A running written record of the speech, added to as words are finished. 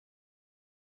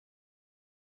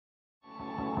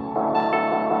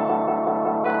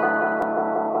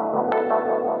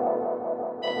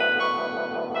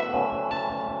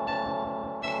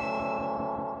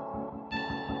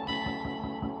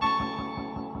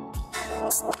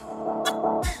What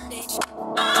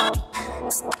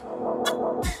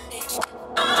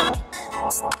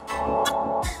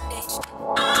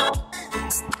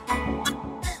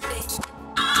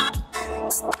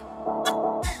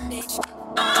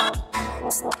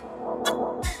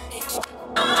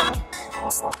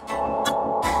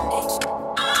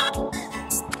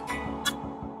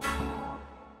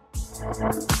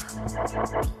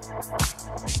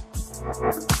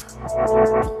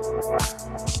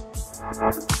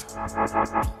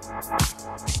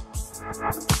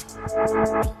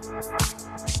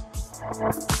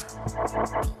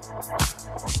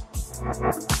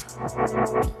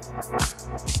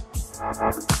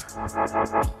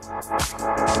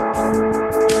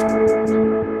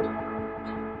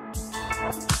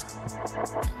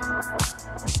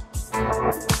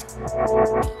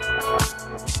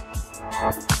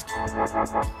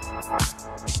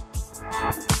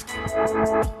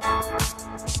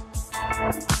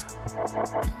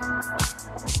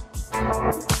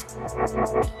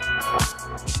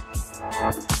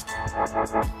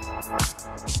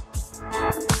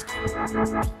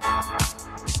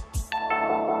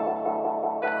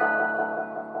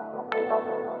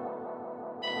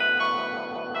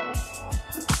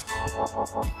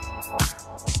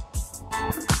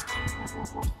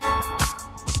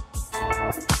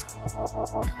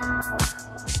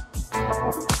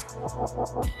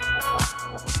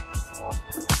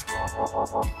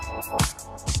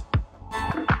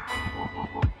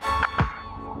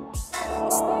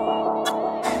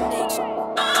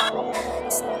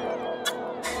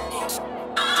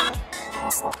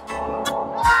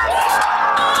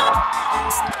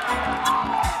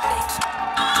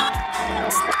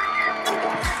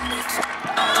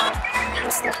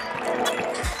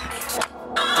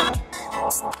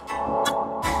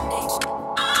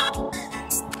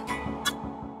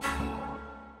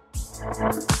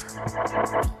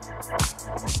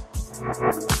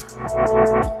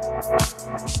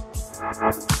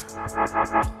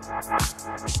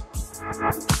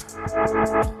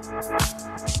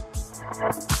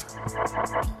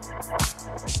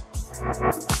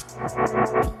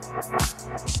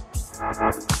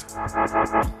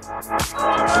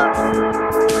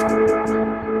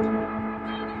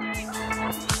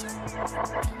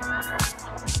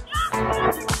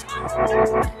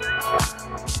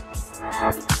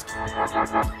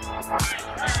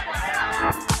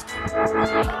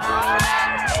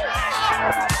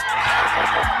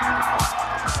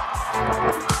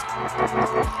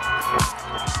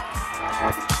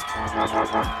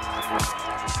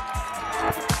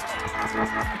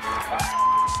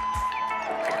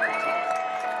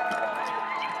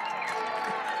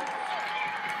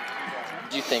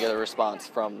do you think of the response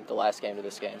from the last game to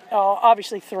this game? Oh,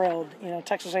 obviously thrilled. You know,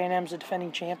 Texas A&M is a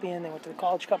defending champion. They went to the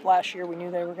College Cup last year. We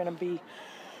knew they were going to be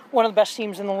one of the best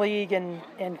teams in the league, and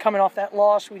coming off that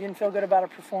loss, we didn't feel good about our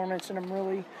performance, and I'm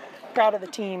really proud of the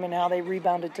team and how they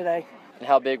rebounded today. And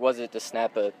how big was it to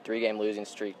snap a 3-game losing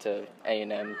streak to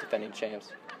A&M defending champs?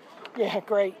 Yeah,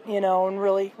 great. You know, and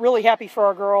really happy for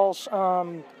our girls.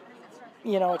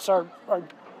 You know, it's our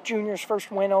juniors' first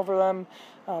win over them.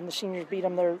 The seniors beat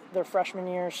them their freshman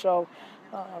year. So,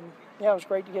 yeah, it was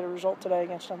great to get a result today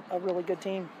against a really good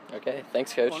team. Okay,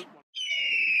 thanks, Coach.